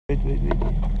Wait.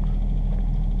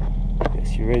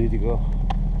 Yes, you're ready to go.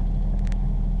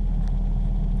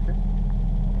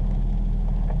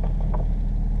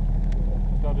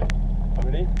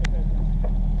 Ready?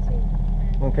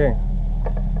 Okay.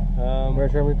 Where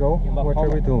shall we go? What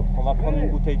shall we do? On va prendre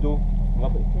une bouteille d'eau.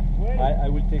 I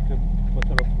will take a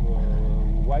bottle of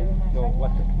wine. No,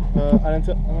 water. À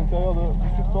l'intérieur du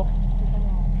support.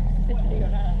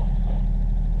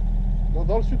 Non,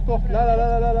 dans le support.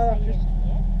 Là. Juste.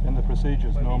 In the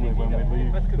procedures, normally when we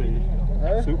leave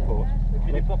the soup pot,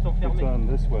 we turn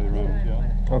this way around,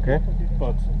 yeah. Okay.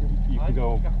 But you can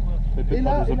go,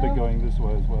 others have been going this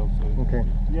way as well, so. Okay.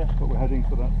 Yeah. But we're heading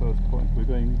for that first point. We're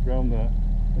going round there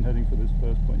and heading for this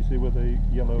first point. You see where the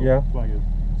yellow flag is?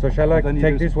 So shall I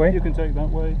take this way? You can take that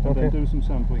way and then do some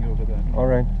sampling over there. All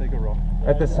right. Take a rock.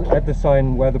 At the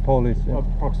sign where the pole is. Yeah.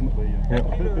 Approximately, yeah. A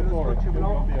bit before it. Don't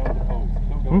go beyond the pole.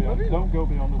 Don't go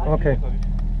beyond the pole. Okay.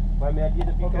 Ouais, mais elle y est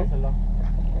depuis quand celle-là?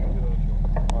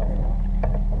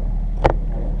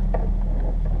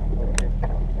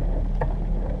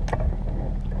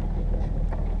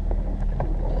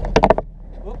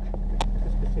 Ok.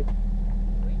 Qu'est-ce que c'est?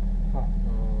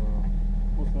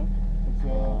 What's that? It's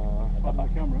on the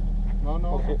camera. No,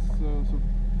 okay. It's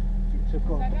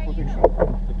protection.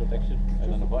 The protection. I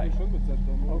don't know why.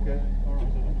 Okay.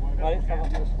 All right.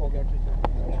 Allez, ça va.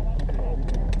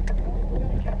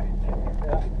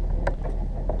 Yeah.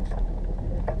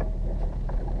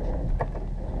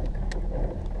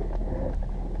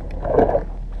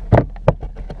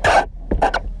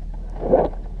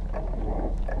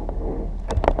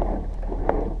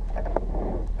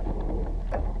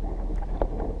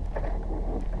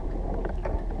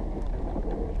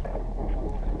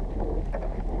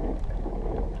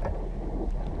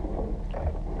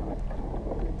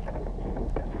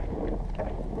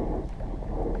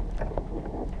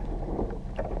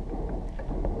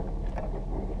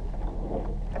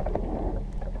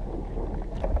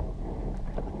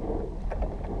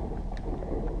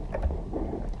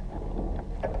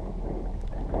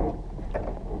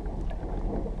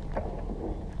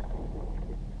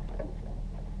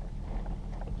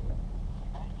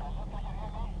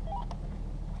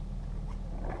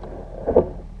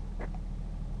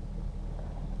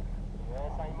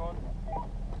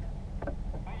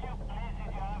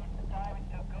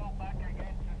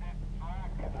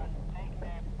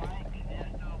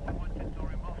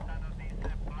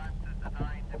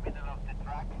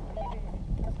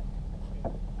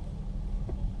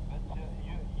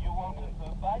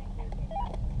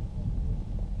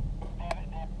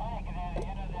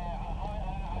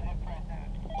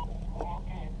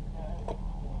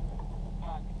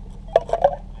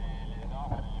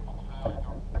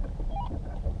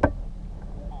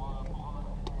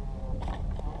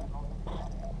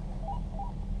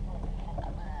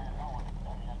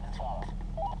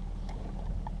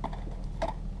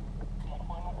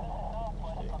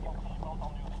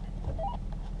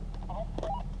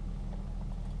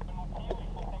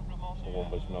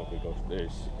 But no, because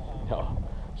there's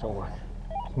someone.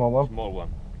 Small one? Small one.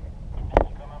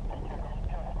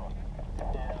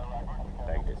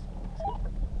 Like this.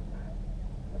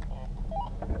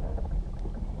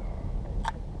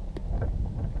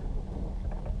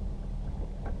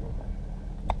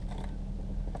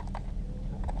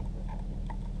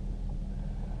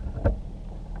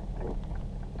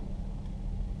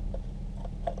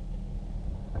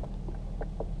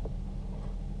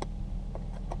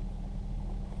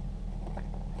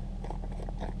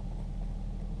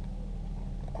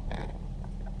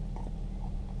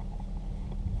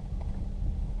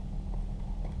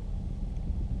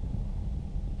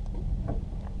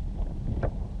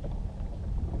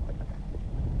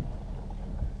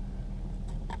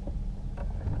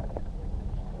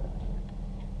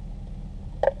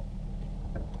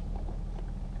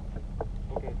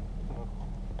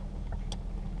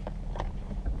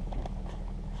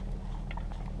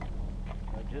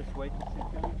 Just wait a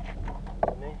second.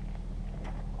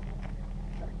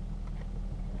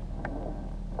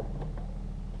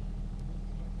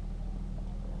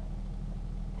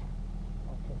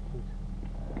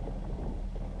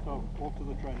 So, walk to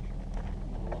the trench.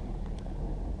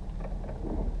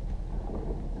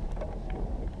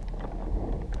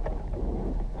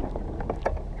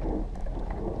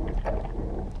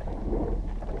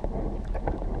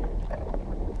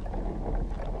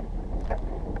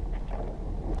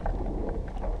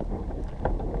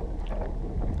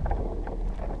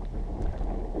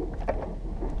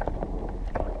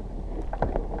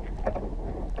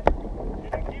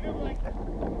 Give him like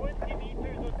 20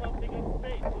 meters or something of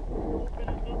space. Open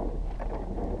it up.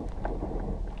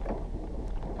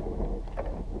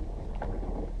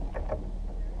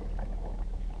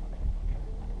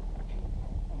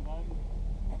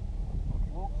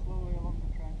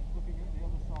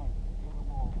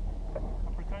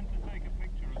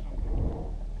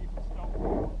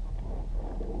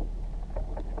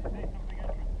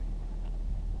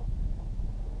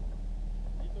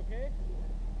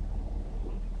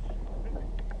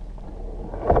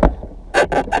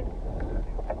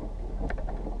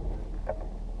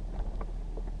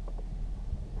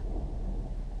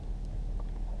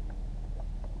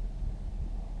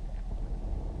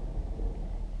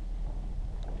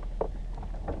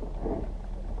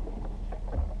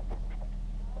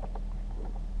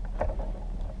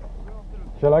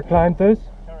 Shall I climb this?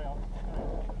 Carry on.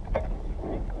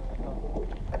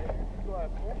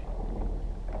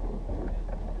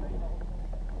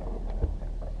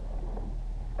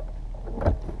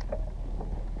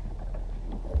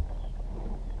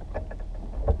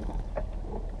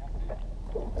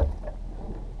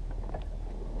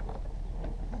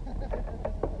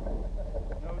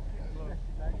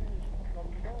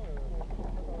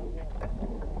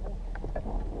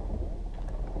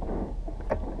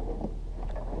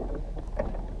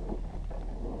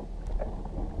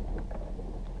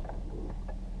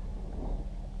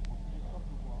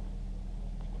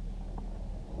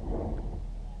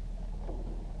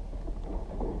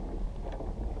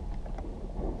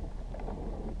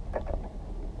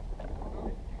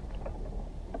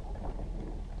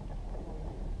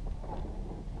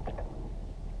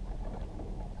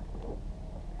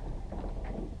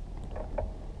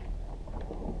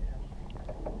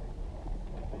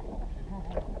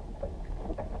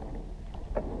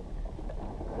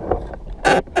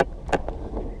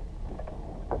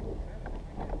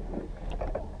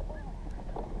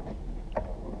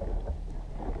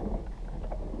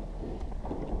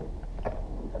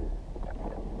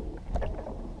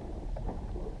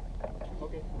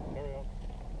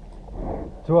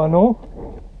 To Arnaud?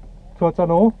 Towards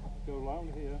Arnaud? Go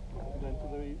around here and then to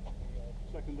the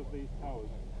second of these towers.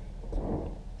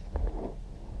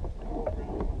 Walk around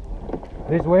on the left.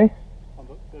 This way?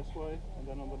 This way and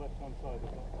then on the left hand side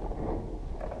of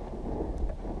that.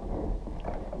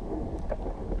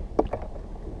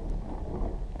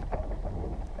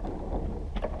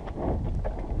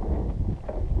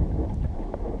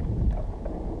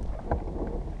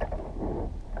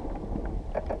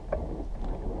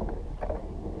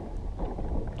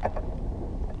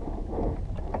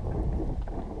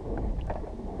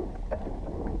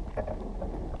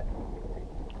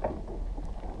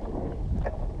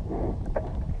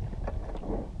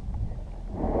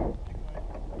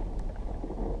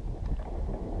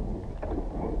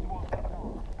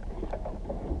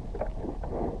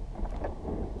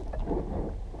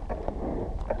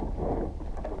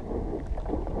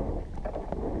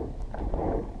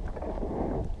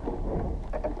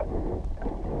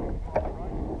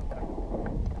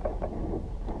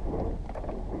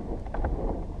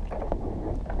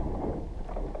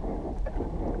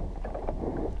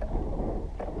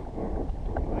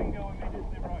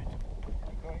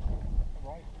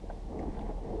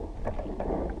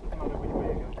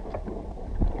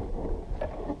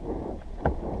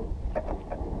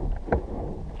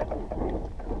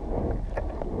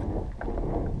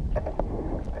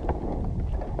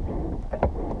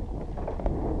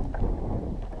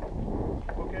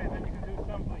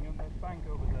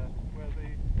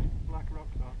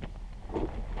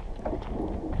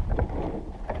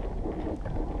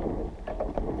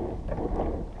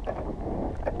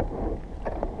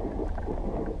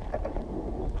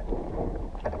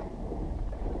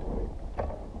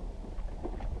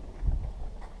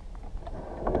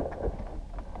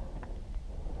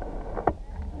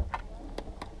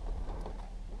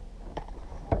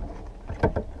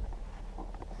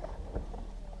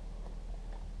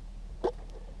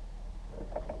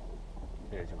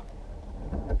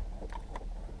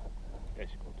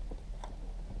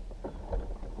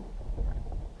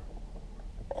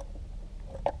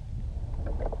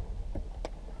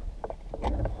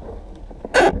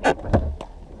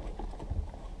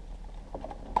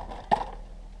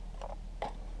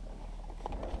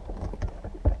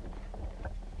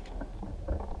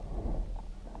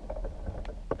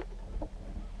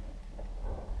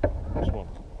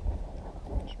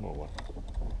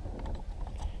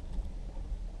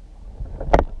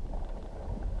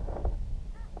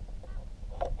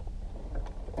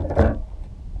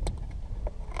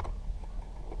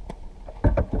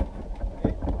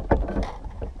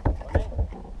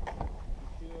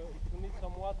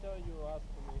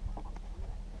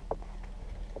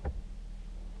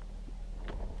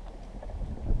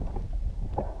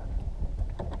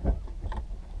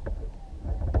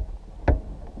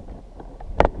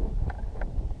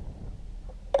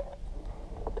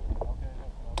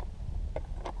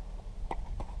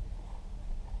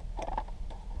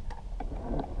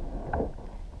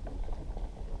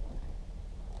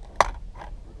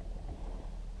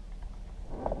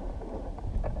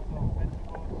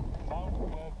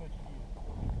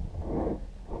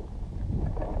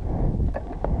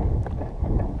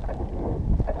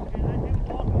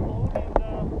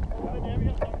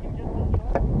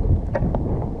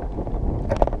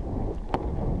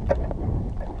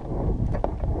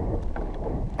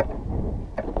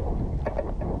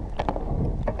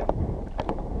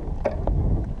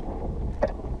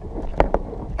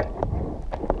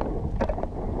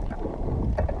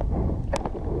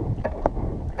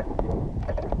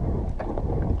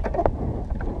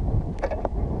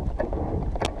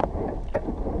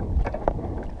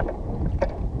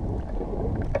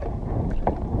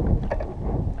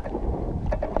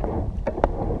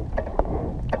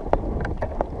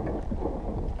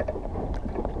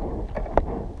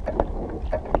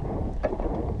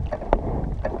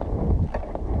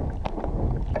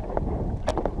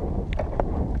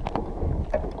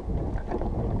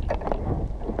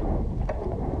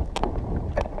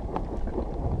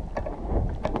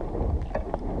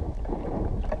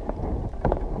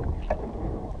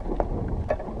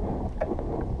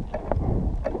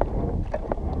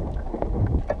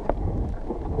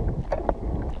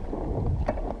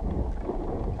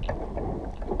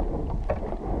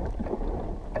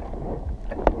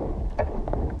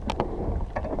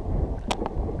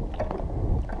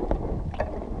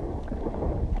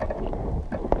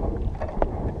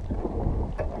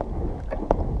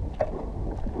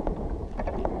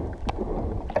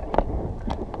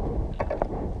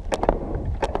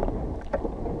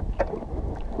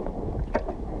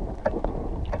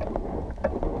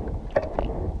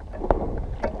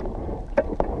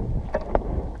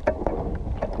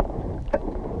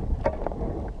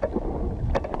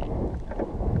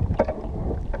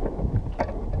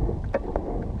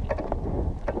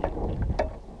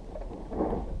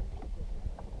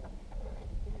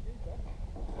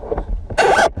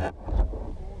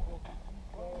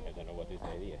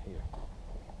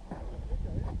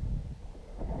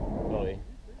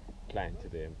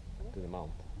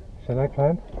 Can I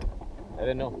climb? I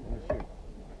don't know.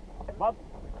 Bob.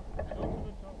 Go to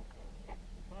the top.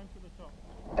 Climb to the top.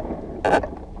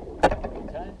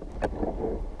 Time?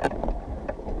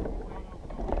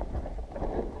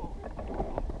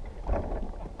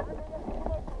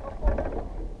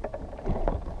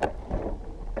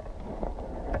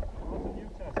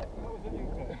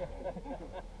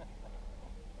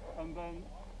 And then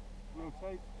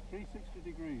rotate 360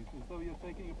 degrees as though you're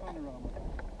taking a panorama.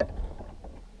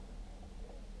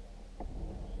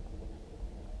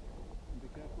 And be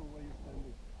careful where you're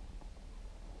standing.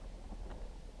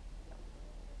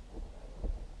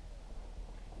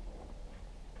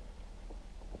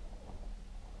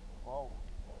 Wow,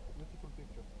 beautiful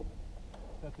picture.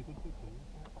 That's a good picture.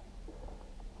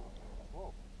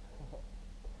 Wow.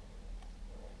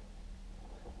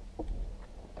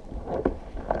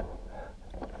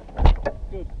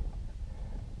 Good.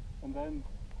 And then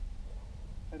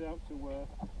head out to where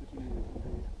the tree is and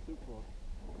the soup board.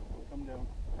 Come down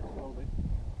slowly.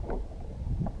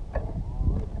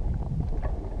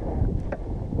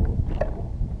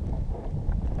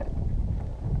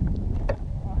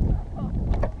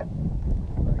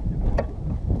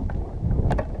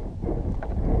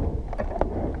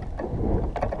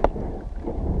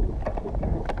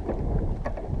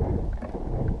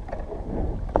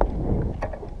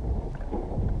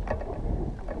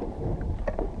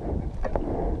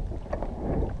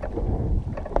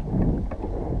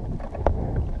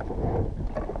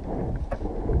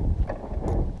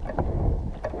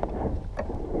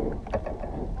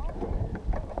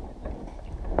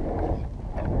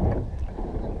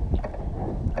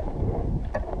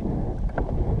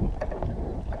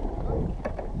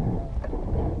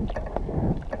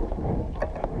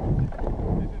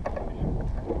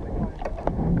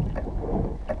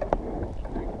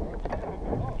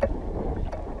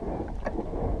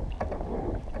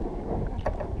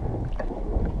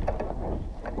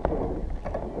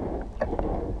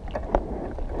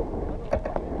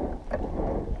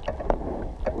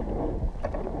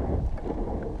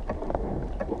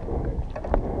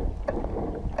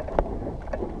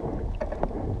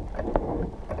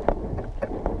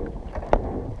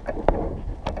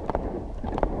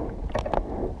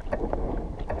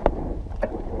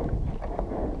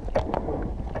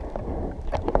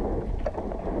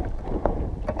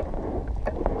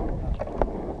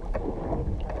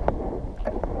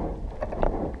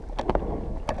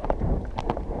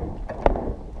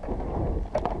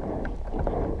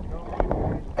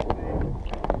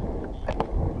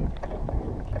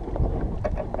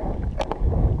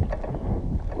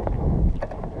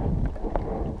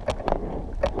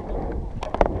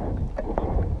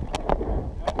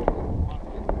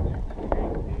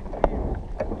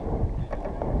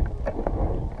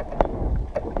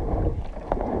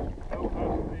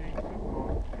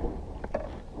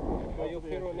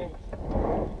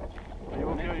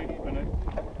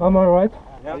 I'm alright.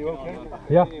 Are you okay?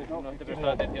 Yeah.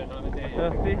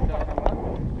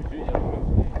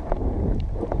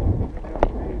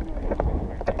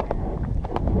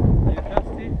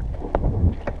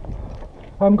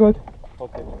 I'm good.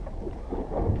 Okay.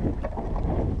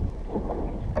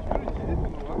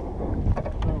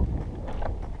 So,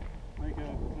 make a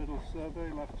little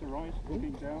survey left to right,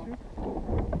 looking down.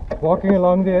 Walking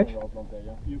along the edge.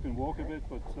 You can walk a bit,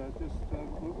 but just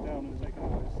look down and take a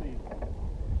scene.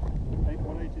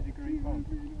 180-degree pan.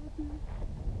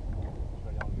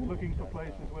 You're looking for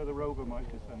places where the rover might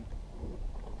descend.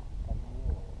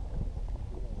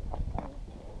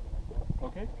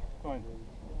 Okay, fine.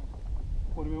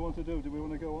 What do we want to do? Do we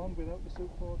want to go on without the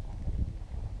soup board?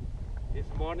 This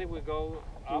morning we go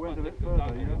We up went a and bit then go further,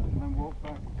 down yeah, again. and then walk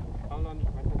back. How long?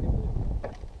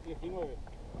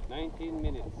 19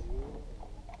 minutes.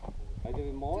 A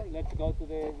little more. Let's go to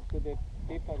the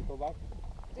tip and go back.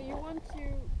 Do you want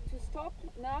to stop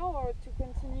now or to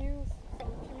continue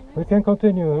some few minutes? We can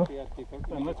continue. Huh?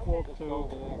 Then let's walk to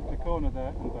the corner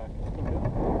there and back.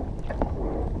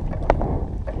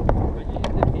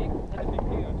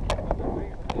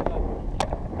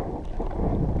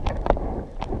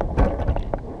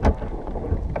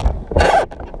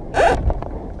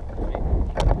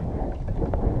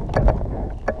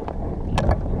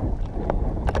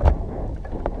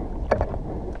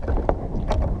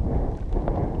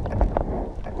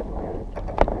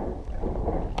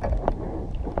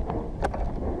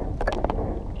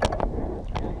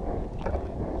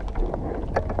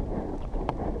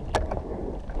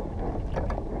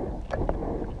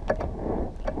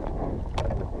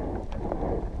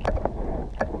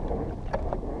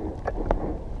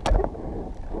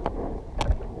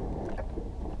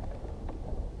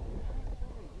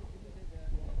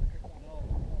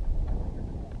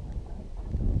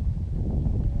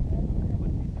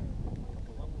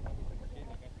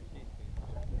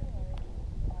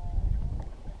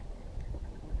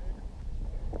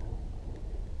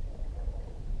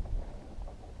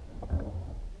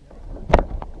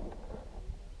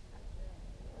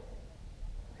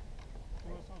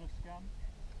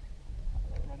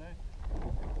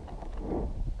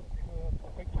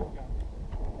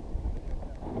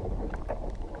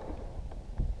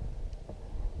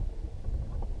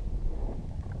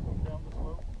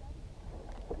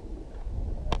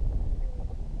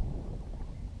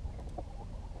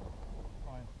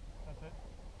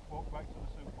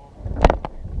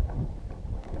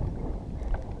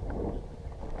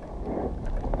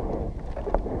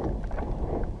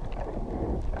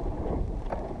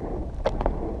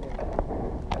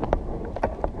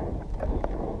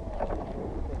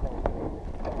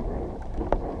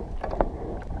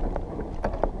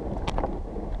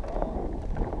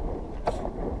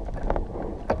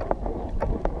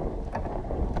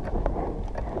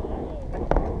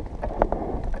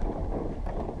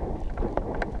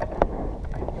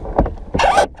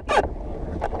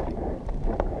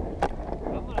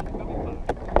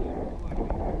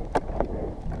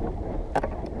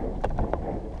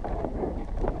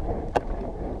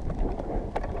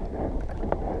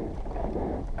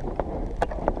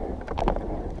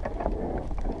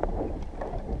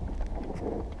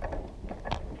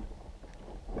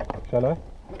 Shall I?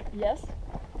 Yes.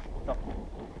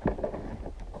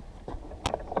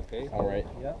 Okay. All right.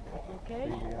 Yeah.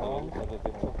 Okay.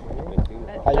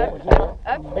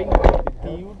 Up.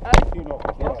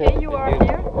 Okay, you are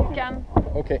here. You can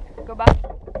Okay. go back.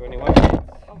 21 minutes.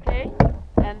 Okay.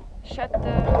 And shut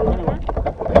the.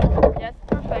 Yes,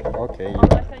 perfect. Okay. On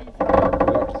va faire ici.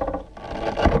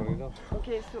 Relax. Ok,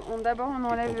 d'abord on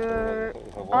enlève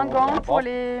un gant pour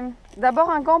les. D'abord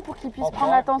un gant pour qu'ils puissent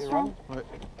prendre l'attention. Ouais.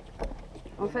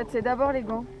 En fait, c'est d'abord les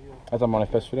gants. Attends, m'enlève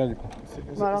pas celui-là du coup.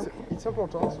 Voilà. It's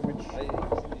important which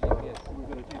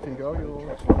finger you.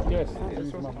 Yes.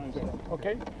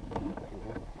 Okay.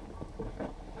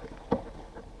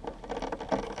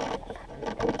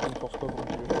 Ne force pas beaucoup.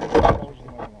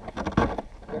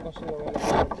 Yo consigo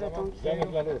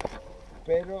ver la luz,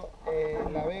 pero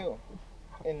la veo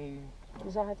en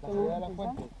J'arrête la comment ciudad de la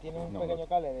fuente, tiene un pequeño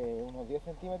cable de unos 10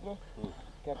 centímetros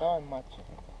que acaba en macho.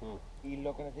 Y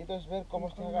lo que necesito es ver cómo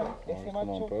está ese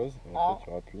macho a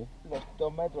los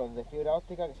 2 metros de fibra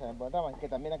óptica que salen por la rama, que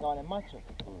también acaban en macho.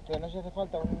 Entonces no sé si hace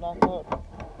falta un lanzador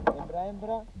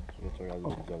hembra-hembra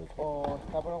o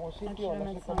está por algún sitio, o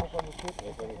no sé cómo conducir.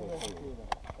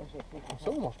 Ça,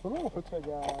 on marche pas mal en fait.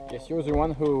 Yes, you're the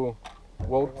one who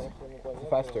walked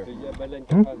faster.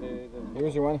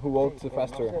 You're the one who walked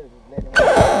faster.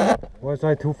 Was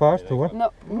I too fast or what?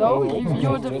 No,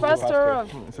 you're the faster.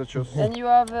 Such as. And you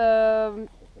have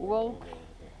well.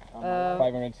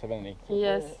 570.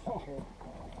 Yes.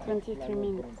 23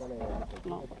 minutes.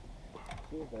 No.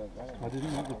 I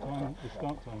didn't know the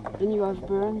start time. And you have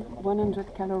burned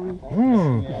 100 calories.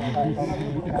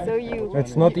 So you.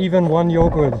 It's not even one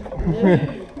yogurt.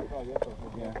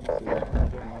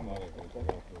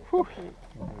 Okay.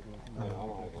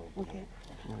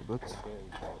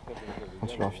 Quand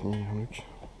tu l'auras fini, Luc.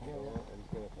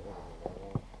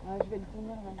 Ah, je vais le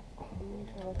tenir là.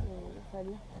 Ça va se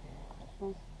salir, je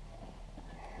pense.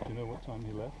 Do you know what time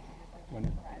he left? When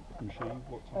from she?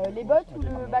 What time? Les bottes I ou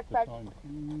didn't le know the backpack? time.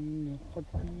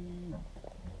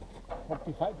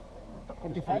 45.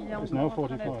 It's Il est now encore en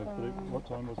train 45. d'être, But what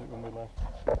time was it when we left?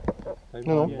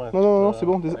 Non, c'est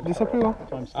bon, descends-le là.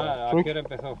 Time start. Ah, Jean-Luc. ¿a qué hora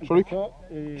empezó? Jean-Luc.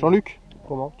 Jean-Luc.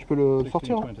 Comment? Tu peux le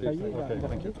sortir là? 16:20. Okay,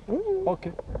 thank you.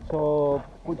 Okay. So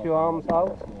put your arms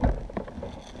out.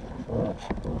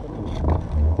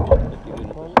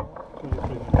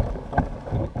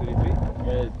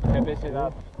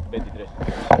 23.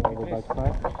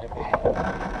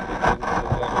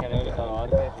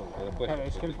 Claro,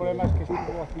 es que el problema es que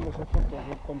estuvo haciendo ese fotos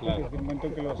completo desde el momento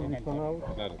en que los enganchamos.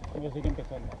 Claro. Quiero seguir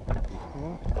empezando.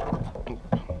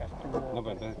 No,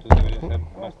 pero entonces tú deberías ser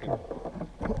más tiempo.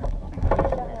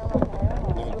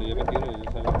 No, pero yo 21 y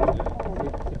yo salgo.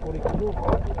 C'est pour les kilos.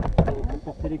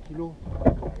 C'est les kilos. En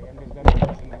vez de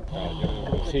antes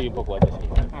enganchar. Sí, un poco antes.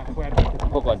 Ah, fue antes. Un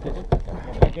poco antes.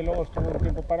 Hasta que luego estuvo un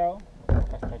tiempo parado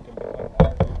hasta que empezó.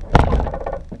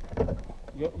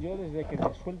 Yo desde que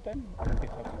me sueltan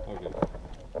empiezo a contar. Okay.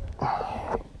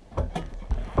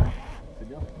 C'est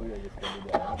bien, il y a l'escalier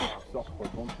derrière, tu sors sur le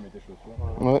pont, tu mets tes chaussures.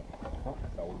 Ouais.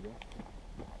 Ça roule bien.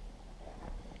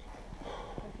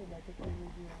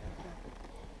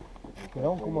 Là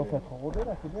on commence à être rodé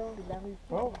là, c'est bien.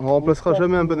 On remplacera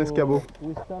jamais un bon escabeau.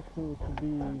 We start to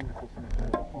be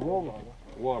roll.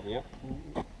 Warm, yeah?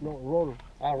 No, roll.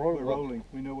 Ah, roll. We're rolling.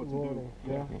 We know what to do. Rolling.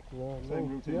 Yeah. Same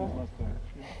routine as last time.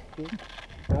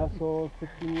 Yeah, so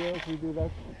 15 years we do that.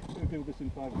 We'll do this in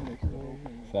 5 minutes. The whole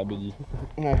thing. Ça a buddy.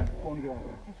 Ouais. One go.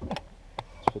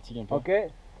 Tu fatigues un peu. Ok.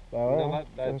 Bah ouais. No, hein.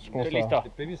 but Je commence listo. à. The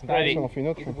previous Ça, time, on en fait une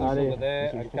autre. it Je was pense. over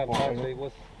there, Parce que I je can't comprends pass, rien. so it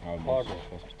was Ah bon, hard. je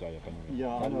pense Peter, il n'y a pas de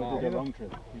Yeah, I know. Did a long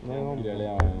trip. Non, Il a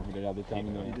l'air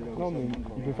déterminé. He did over non, mais 700.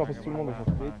 il peut faire passer tout le monde.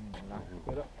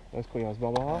 Il reste quoi? Il reste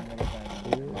Barbara.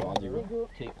 Alors, Diego. Diego.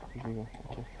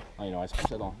 Ok. Ah, il en reste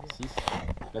plus, attends. 6.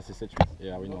 Là c'est 7, 8.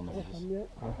 Et ah oui, non, on a fait 10.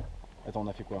 Attends, on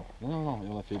a fait quoi? Non,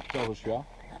 on a fait Peter, Joshua.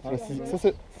 Ça,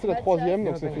 c'est la troisième,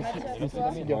 donc ça fait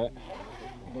 6 gars. Ouais.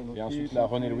 Et ensuite là,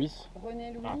 René Louis.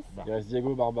 René Louis. Il reste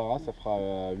Diego, Barbara, ça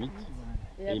fera 8.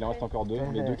 Et il en reste encore 2,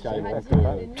 mais 2 qui Il m'a arriveront dit que.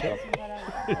 les nuits,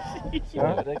 ils sont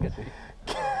pas là.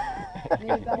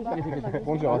 Mais Barbara, on a Par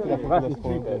contre, j'ai raté la photo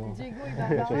d'astronaute. Diego et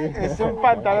Barbara. Ils sont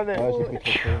pas dans la Ouais, j'ai pris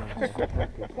très.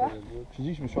 Quoi? J'ai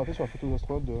dit que je me suis raté sur la photo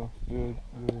d'astronaute de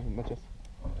Mathias.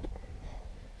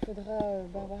 Faudra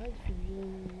Barbara, il faut lui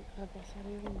raccourcir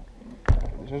les jambes.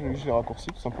 Déjà, je l'ai raccourci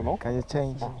tout simplement. Can you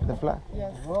change the flag?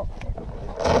 Yes.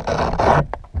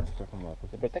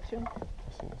 C'est protection?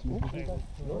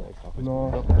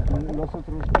 No, nosotros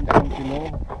pensamos que no.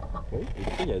 Et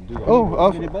pourquoi il y a 2 Oh,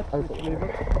 ah, Les bottes.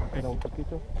 elle est en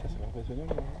poquito. Ça c'est professionnel.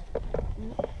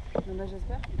 Bah,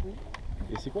 j'espère, oui.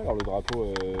 Et c'est quoi alors le drapeau,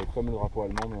 comme le drapeau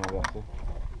allemand mais inversé?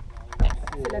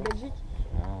 C'est la Belgique.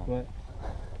 Ouais.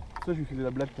 Ça, je lui faisais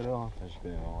la blague tout à l'heure. Je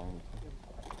connais vraiment rien.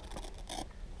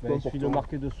 Bah, il suffit de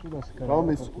marquer dessous dans ce cas-là. Non,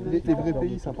 mais les vrais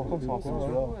pays, c'est important de se rappeler.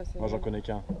 Moi j'en connais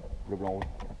qu'un, le blanc rouge.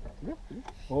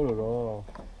 Oh là là.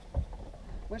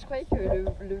 Moi je croyais que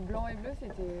le blanc et bleu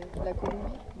c'était la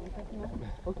Colombie, en fait non.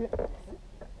 Ok.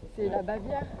 C'est la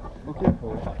Bavière. Ok.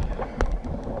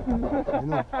 Mais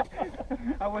non.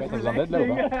 Ça besoin d'aide là ou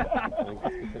pas?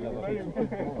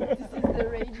 This is the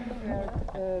raging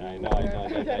I know.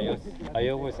 I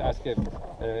always ask him,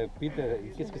 Peter,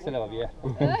 qu'est-ce que c'est la Bavière? No,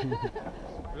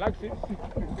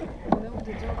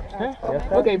 the joke.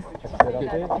 Okay. Come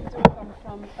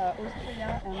from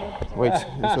Austria and not Wait,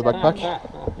 it's a backpack.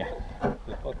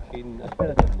 Fucking...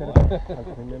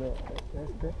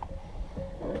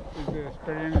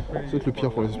 C'est le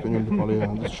pire pour les Espagnols de parler,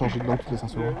 de se changer de langue toutes les 5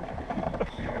 secondes.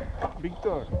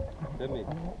 Victor.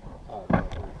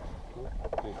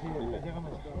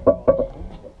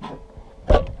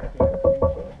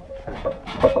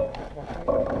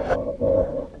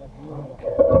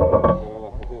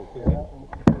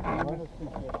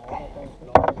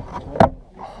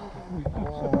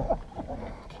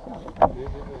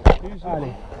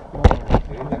 Allez.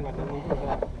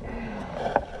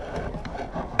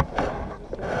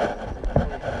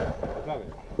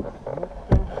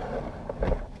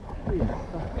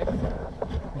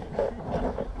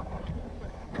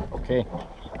 Ok.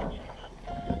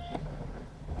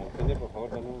 Antonio, por favor,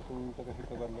 danos un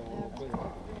toquecito cuando puedas.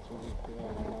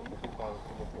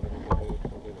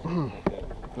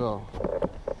 Oh.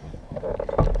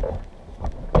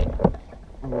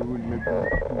 We will maybe do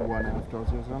one after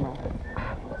the other now.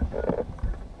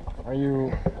 Are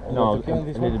you No, okay on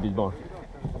this a little one? bit more.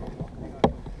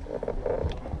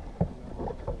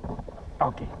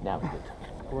 Okay, now it's good.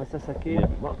 Commence à saquer.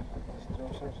 Bon.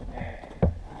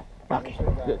 Okay,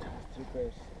 good.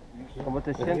 ¿Cómo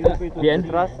te sientes? Bien.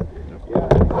 ¿Entras? ¿Está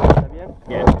bien?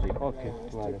 Bien, sí. Ok,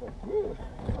 vale.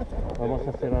 Vamos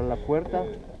a cerrar la puerta.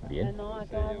 Bien. Non,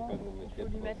 attends, avant, il faut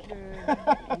lui mettre le...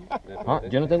 Ah,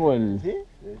 yo no tengo el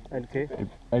 ¿El qué?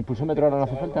 pulsómetro ahora no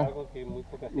hace falta.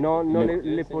 No, no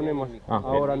le ponemos. Ah,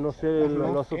 Ahora no sé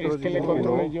los otros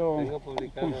dispositivos.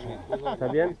 ¿Está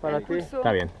bien para ti?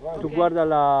 Está bien. ¿Tú guardas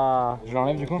la Je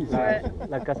l'enlève du coup?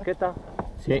 casqueta?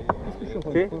 Sí.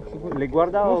 ¿Sí? ¿Le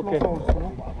guarda o qué?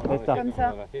 Ahí está. Comme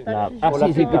ça. Ah,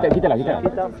 sí, sí, quítala. Sí.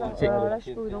 Alors là, je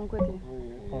sais pas où dans le côté.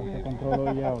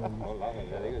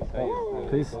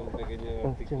 Please.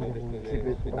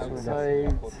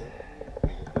 Outside.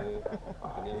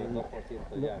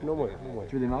 No mueve.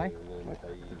 Tu veux démarrer? Ouais,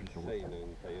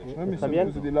 mais Está ça bien? me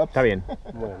faisait des laps. Está bien.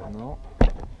 Bueno.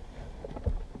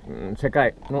 Se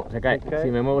cae, no, se cae.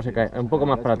 Si me muevo se cae. Un poco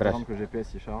más para atrás. Que le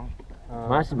GPS il charge.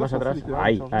 Más atrás.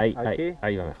 Ahí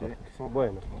va mejor.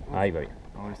 Bueno. Ahí va bien.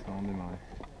 Enregistrement démarré.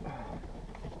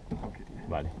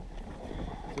 Vale.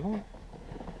 C'est bon?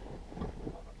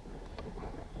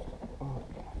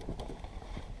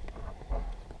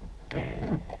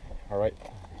 All right.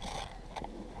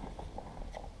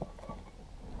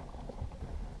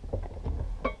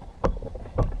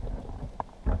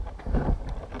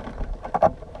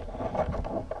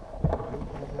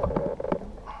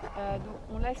 Donc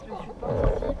on laisse le support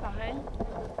ici, pareil.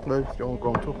 Ouais, parce qu'il y a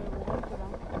encore un tour.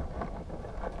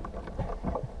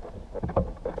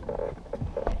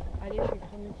 Allez, je vais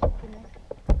prendre une petite fenêtre.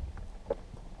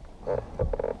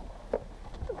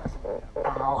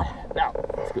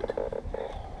 It's good.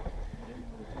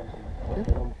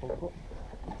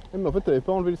 Mais en fait, t'avais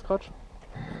pas enlevé le scratch?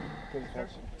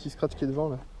 Petit scratch qui est devant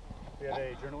là.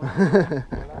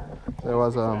 There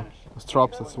was a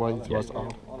strap, that's why it was off.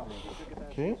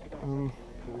 Okay.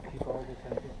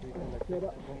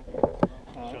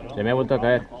 Se me ha vuelto a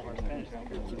caer.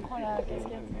 Tu prends la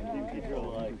casquette.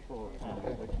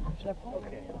 Je la prends.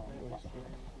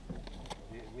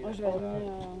 Moi, je vais allumer...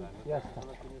 Ya está.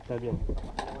 Está bien.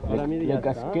 Para mí ya La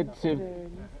está. casquette se...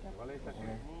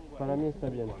 Para mí está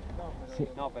bien. Sí.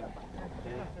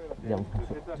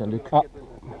 Jean-Luc. Ah.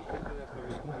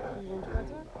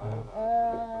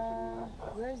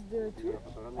 Where's the tool?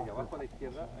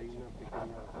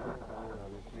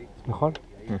 ¿Mejor?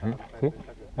 ¿Sí?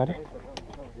 ¿Vale?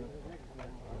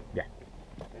 Bien.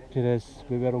 ¿Quieres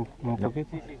beber un poquito?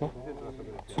 ¿No?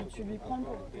 Tu lui prends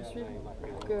pour suivre,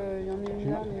 pour qu'il y en ait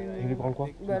une là. Je lui prends quoi?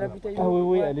 Bah, la bouteille Ah d'eau.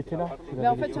 oui, Ouais. elle était là. Mais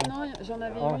en fait, non, j'en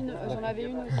avais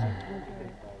une aussi.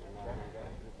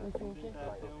 Donc, ok.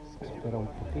 Espera un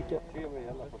poquito.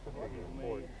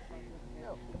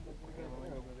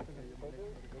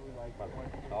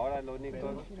 Ahora lo único,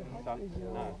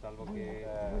 salvo que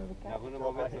en algunos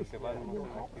momentos se van...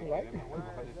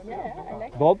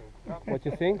 Bob, what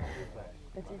you think?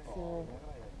 But it's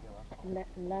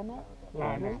Lana.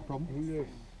 No problem.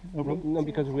 No problem. No,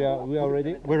 because we are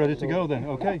ready. We're ready to go then.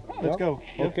 Okay, let's go.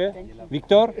 Okay.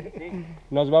 Víctor,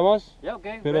 nos vamos. Yeah,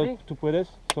 okay, Pero ready? tú puedes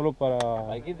solo para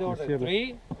I give the order. decirlo.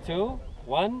 3, 2,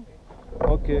 1,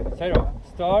 Okay. 0.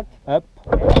 Start. Up.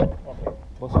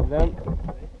 Both of them.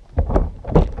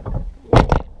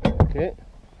 Okay.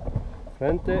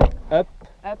 Frente. Up.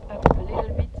 Up, up, a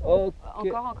little bit.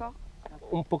 Okay. Encore.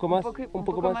 Un poco más. Un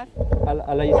poco más.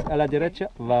 A la derecha.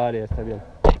 Vale, está bien.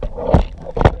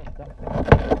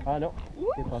 Ah, no.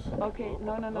 ¿Qué pasa? Ok,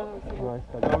 no. No,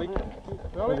 está bien.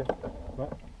 Está bien. Ouais.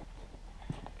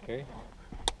 Okay.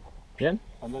 Bien.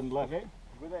 And then left.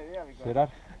 Gérard.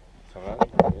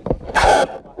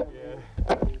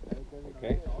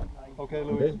 Okay. Okay,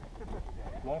 Louis.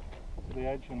 Left to the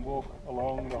edge and walk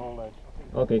along the whole edge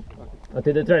Okay.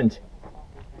 Until the trench.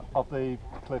 of the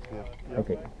cliff here. Yeah.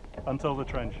 Okay. Until the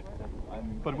trench.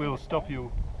 But we'll stop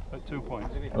you at 2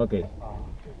 points. Okay.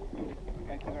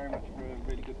 Thank you very much for a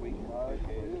really good week.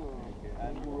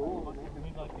 And we're all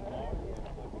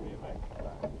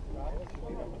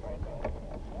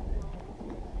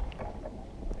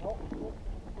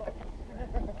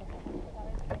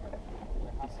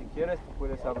Y si quieres, tú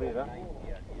puedes abrir, ¿eh?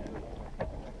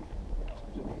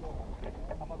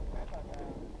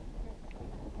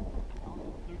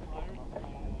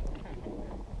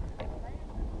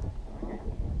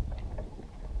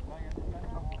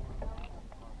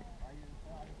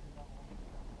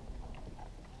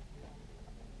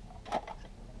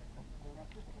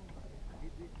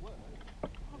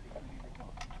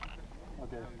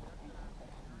 Okay.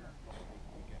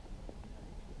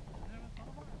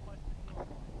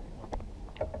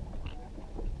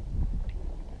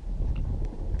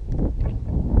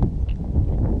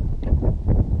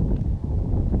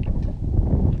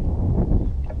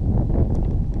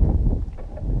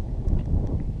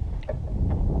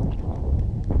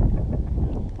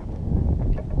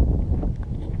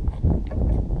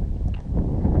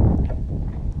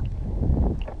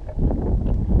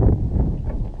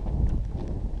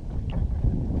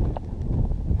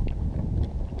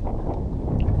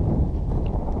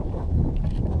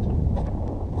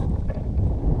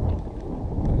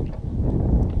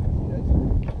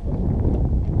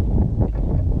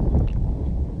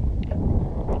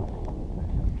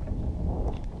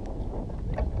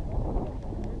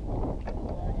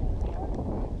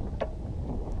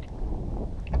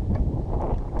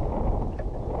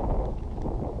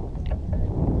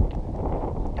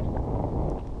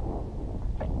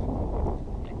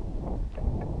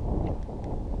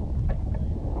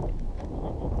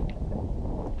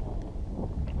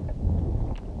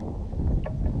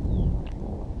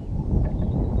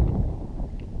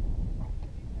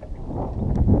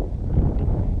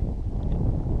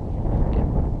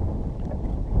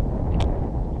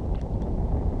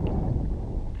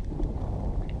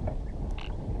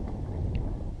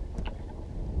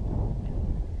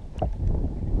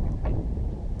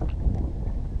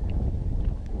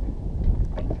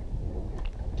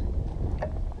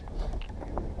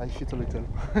 I shit a little.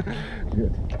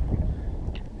 Good.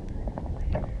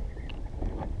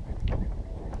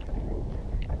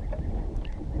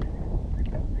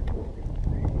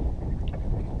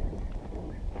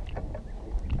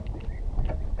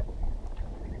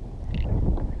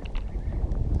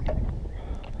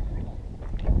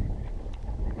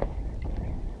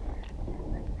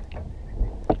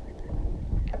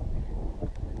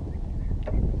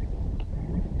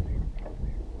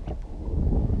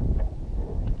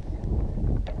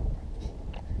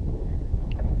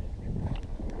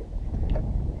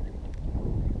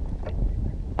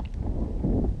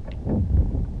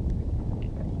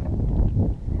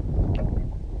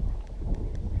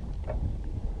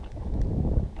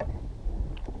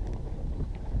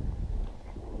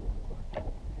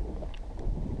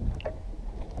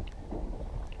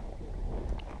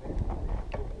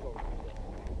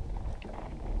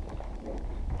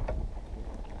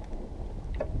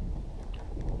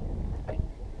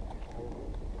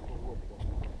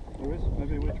 Louis,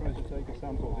 maybe we're trying to take a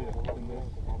sample here in this.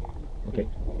 Okay.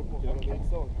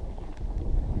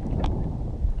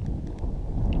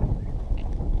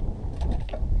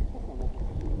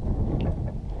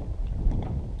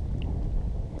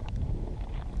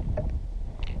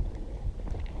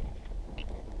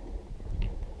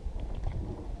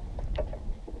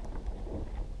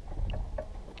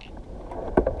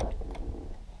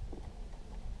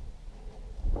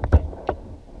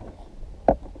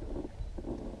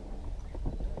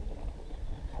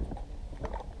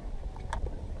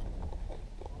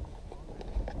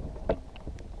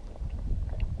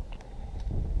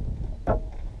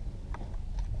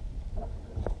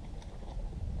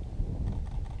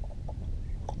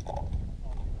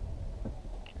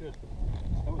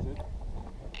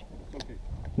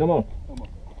 No more? No more.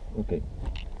 Okay.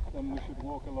 Then we should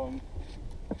walk along.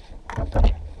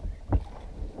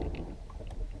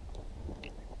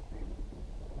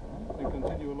 And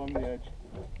continue along the edge.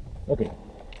 Okay.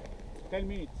 10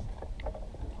 minutes.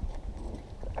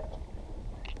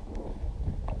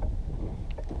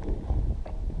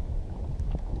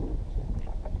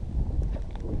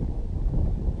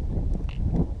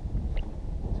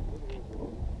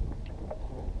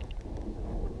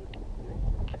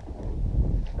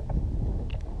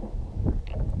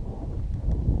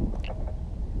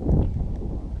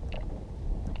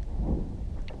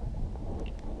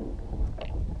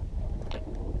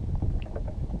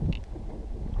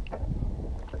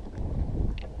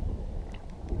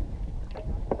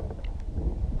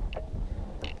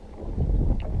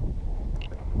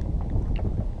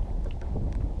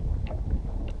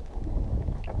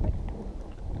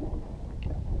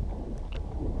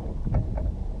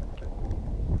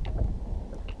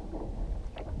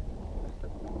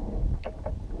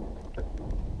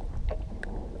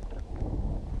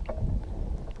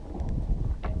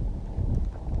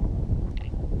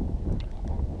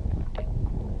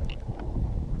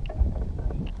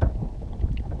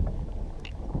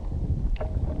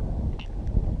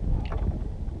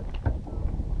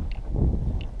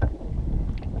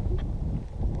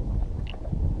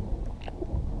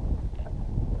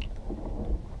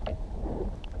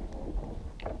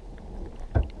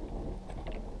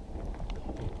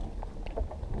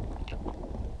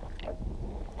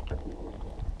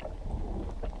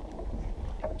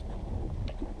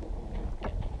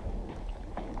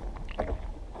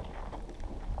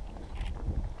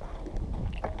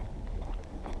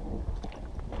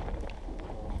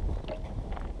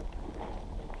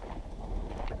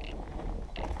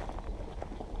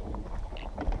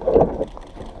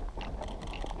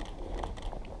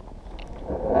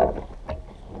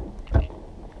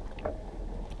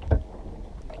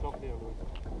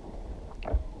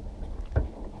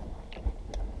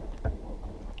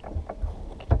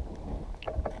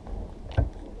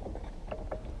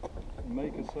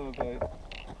 Make a survey,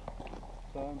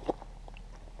 Sam,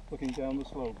 looking down the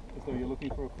slope, as though you're looking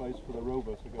for a place for the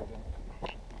rover to go down.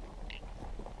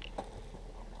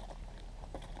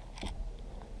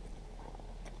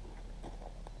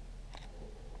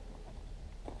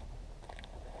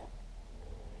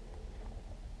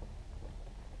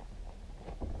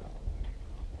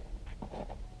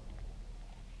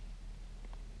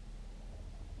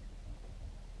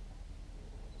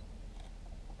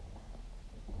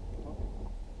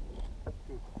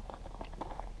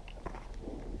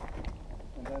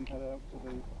 And then head out to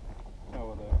the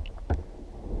tower there,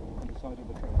 on the side of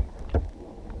the trail.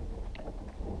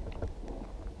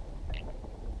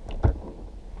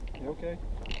 You okay?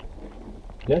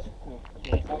 Yes?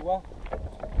 Yeah. Agua.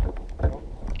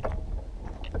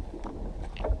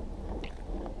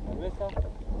 Cerveza.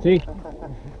 Sí.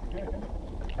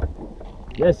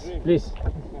 Yes, please.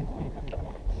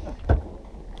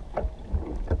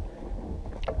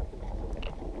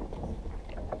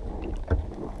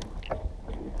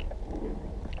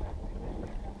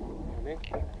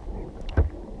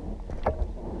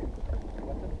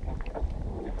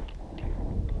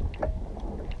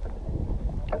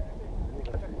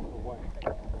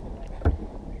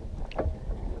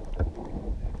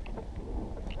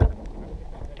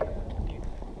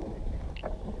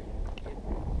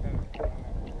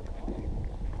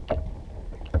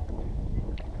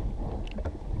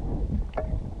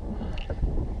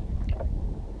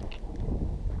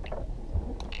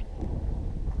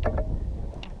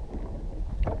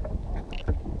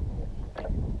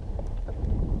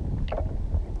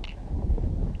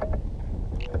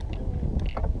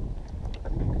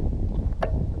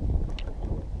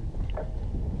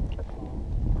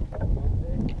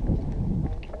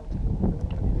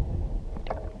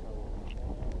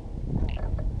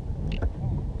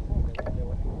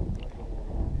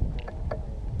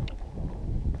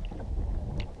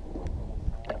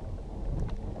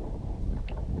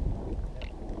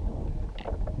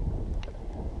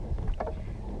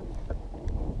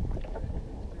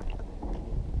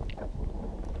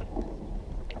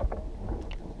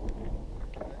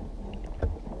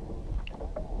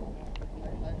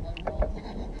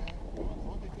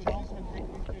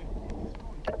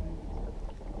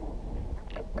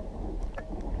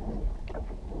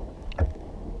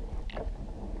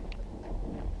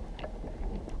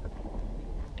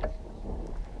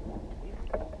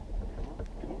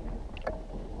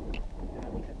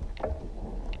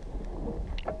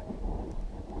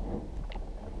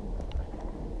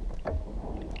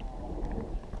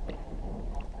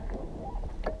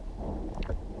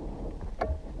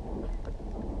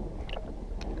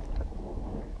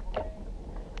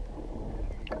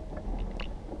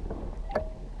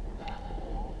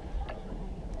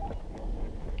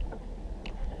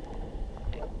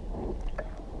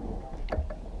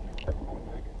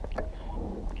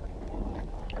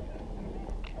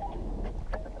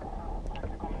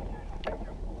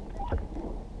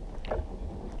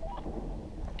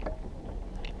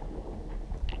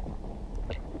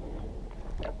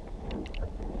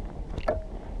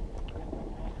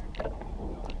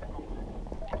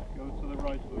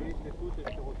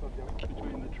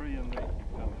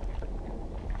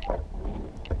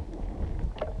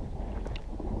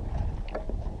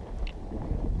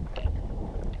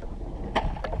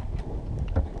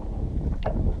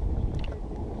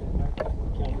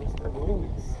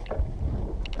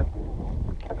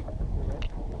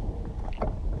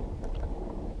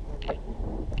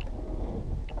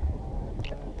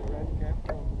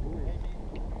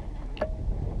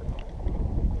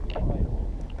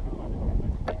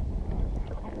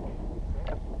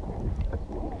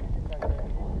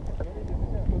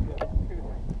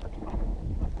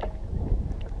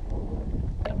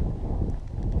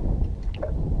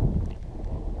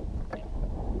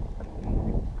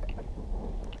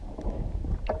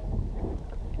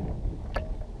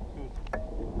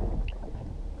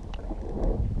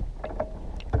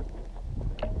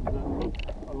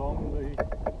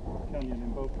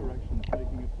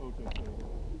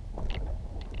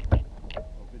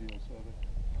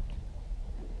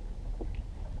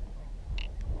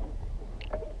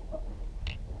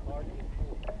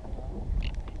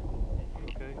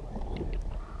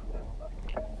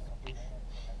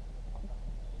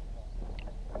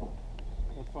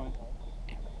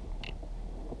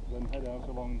 head out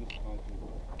along this side.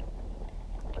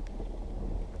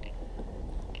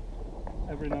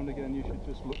 Every now and again you should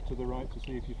just look to the right to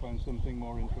see if you find something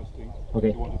more interesting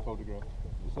Okay. you want to photograph.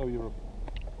 So you're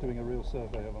doing a real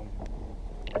survey along.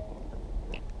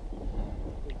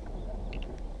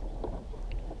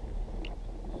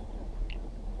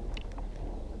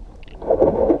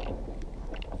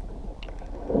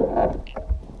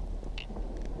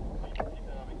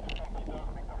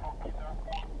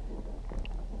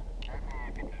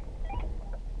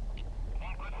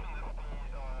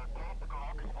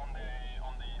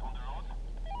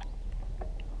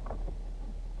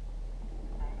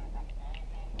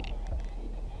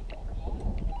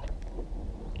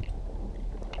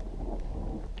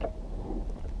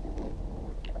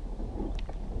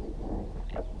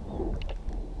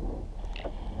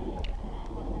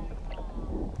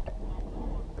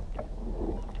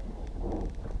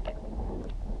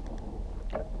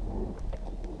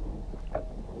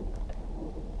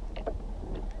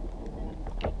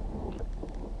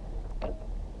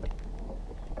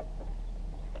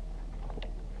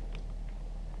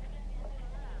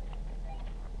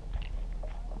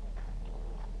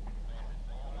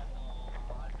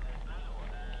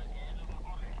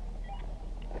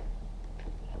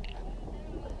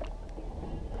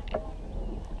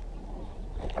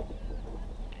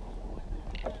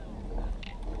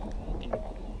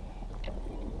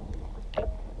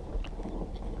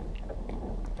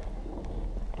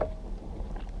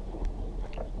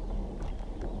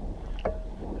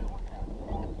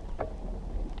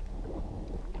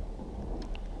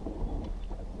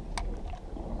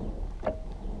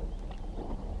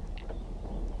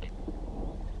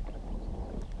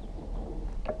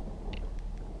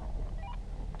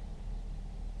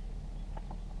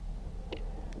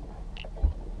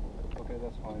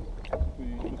 That's fine. If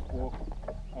we just walk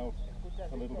out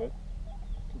a little bit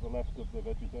to the left of the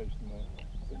vegetation there,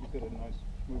 so you get a nice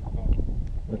smooth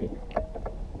path. Okay.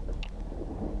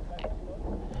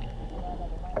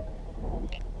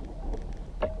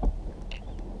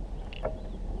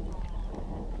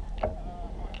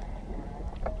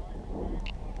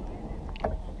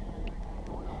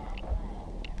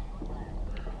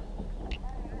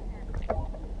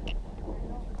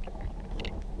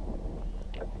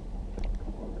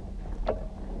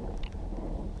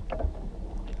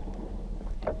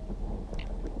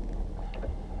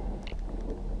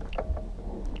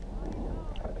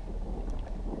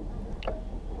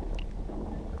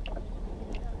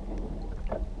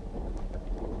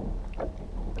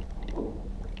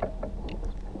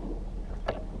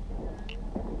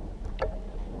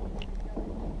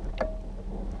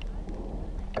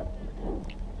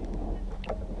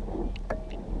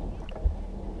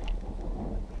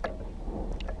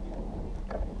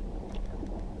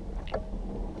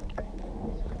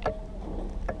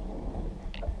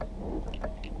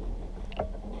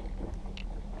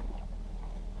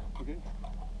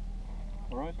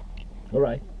 All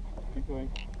right. Keep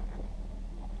going.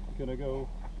 You're gonna go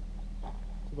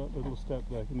to that little step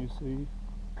there. Can you see?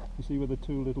 You see where the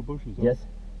two little bushes are? Yes.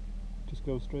 Just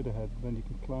go straight ahead. Then you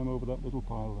can climb over that little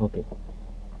pile there. Okay.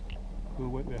 We'll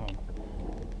wait behind.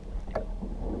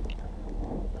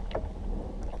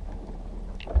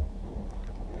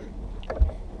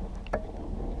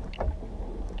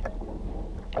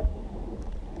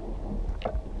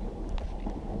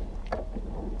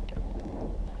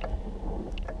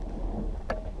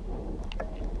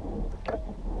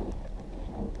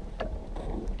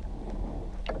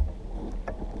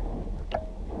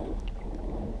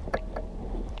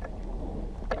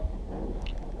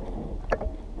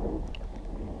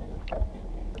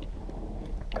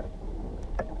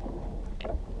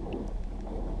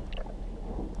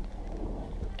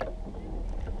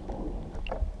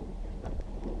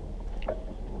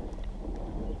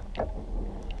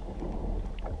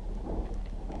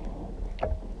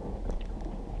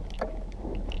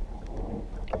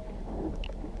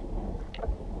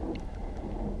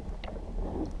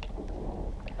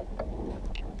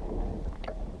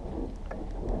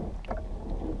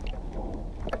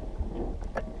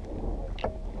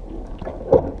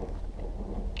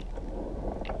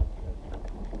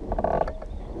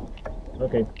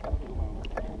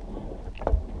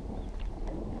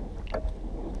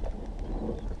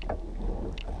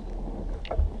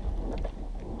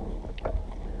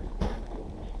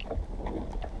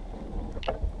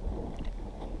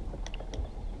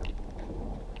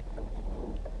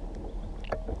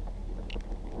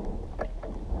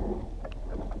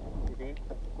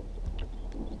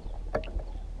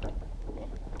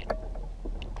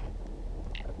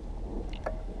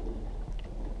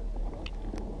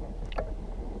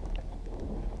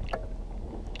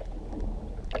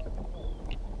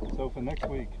 So for next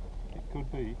week, it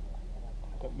could be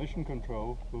that mission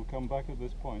control will come back at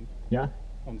this point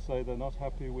and say they're not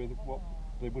happy with what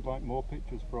they would like more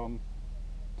pictures from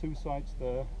 2 sites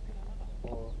there,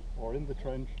 or in the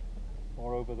trench,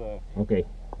 or over there. Okay.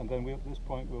 And then at this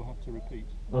point we'll have to repeat.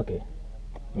 Okay.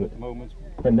 But at the moment,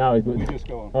 But now it we just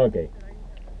go on. Okay.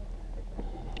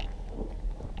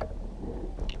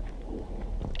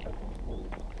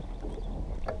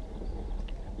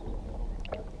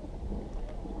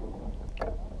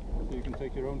 So you can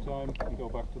take your own time and go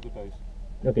back to the base.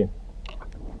 Okay.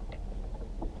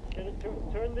 Can it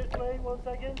turn this way 1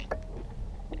 second?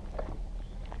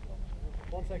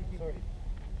 1 second, sorry.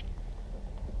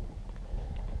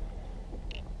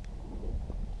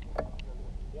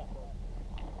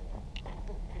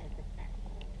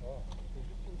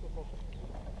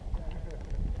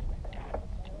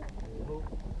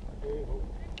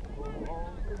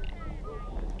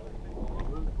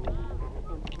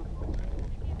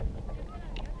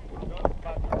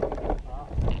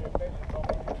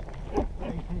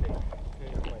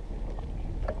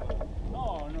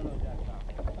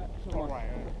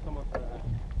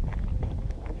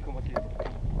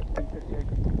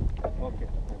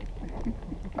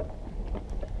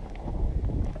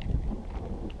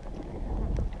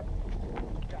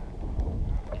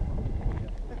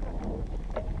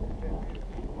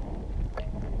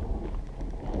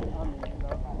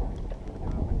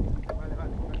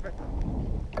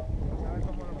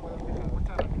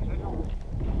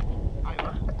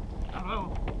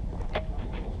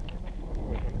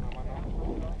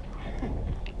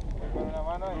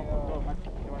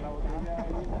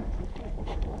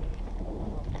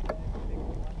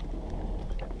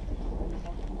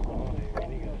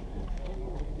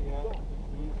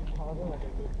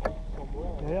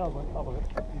 Ja, aber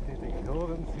die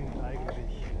Detektoren sind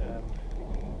eigentlich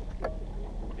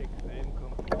extrem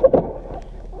kompliziert.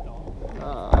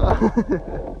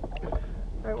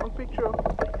 I want picture.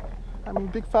 I'm a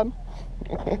big fan.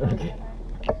 Okay.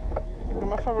 You're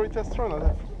my favorite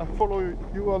astronaut. I follow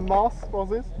you on Mars for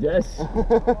this. Yes. You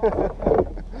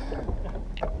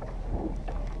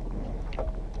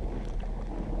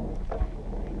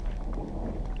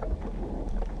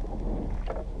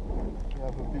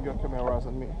have a bigger camera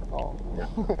than me. Oh. Yeah.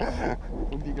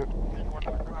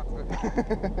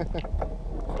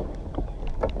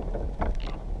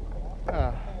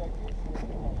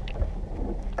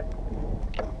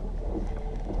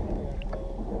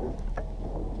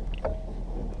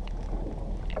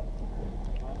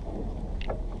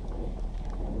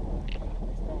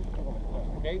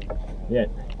 big one. Bien.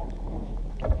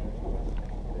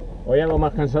 Hoy algo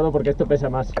más cansado porque esto pesa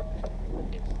más.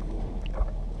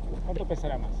 ¿Cuánto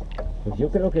pesará más? Pues yo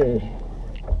creo que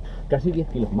casi 10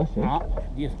 kilos más, ¿eh? Ah,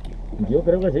 10 kilos. Yo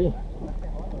creo que sí.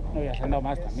 No, ya se han dado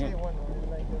más también.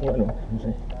 Bueno, no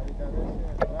sé.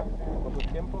 ¿Cuánto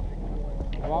tiempo?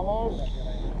 Vamos.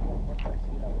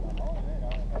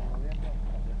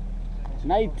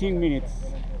 19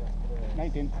 minutes.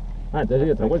 19. Ah, entonces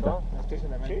hay otra vuelta. Sí.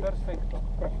 Perfecto.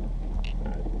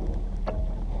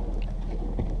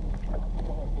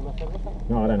 ¿Una cerveza?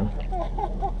 No, ahora no.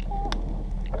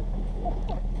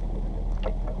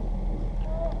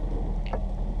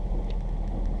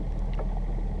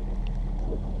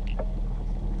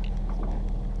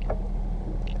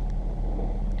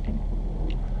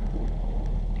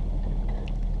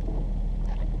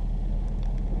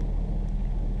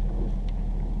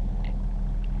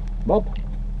 Bob,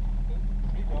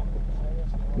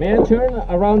 may I turn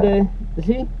around the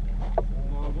sea? No,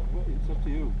 it's up to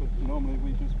you, but normally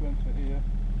we just went to here,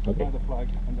 Okay. by the flag,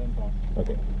 and then back.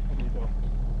 Okay. How do you go?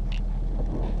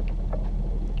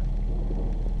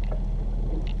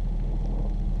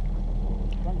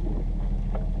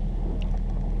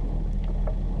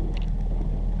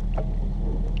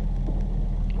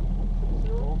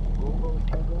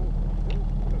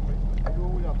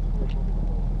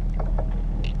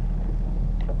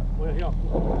 Well, yeah.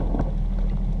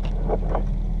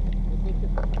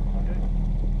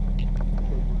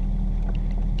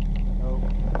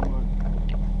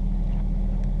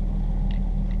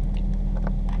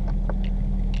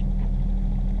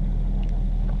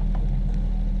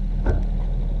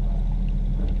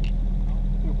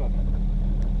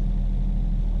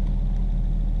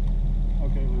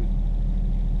 Okay, Lou.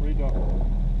 Redock.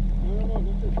 No,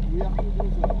 we have to do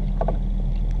the...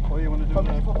 Oh, you want to do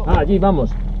that? Ah, allí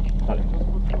vamos.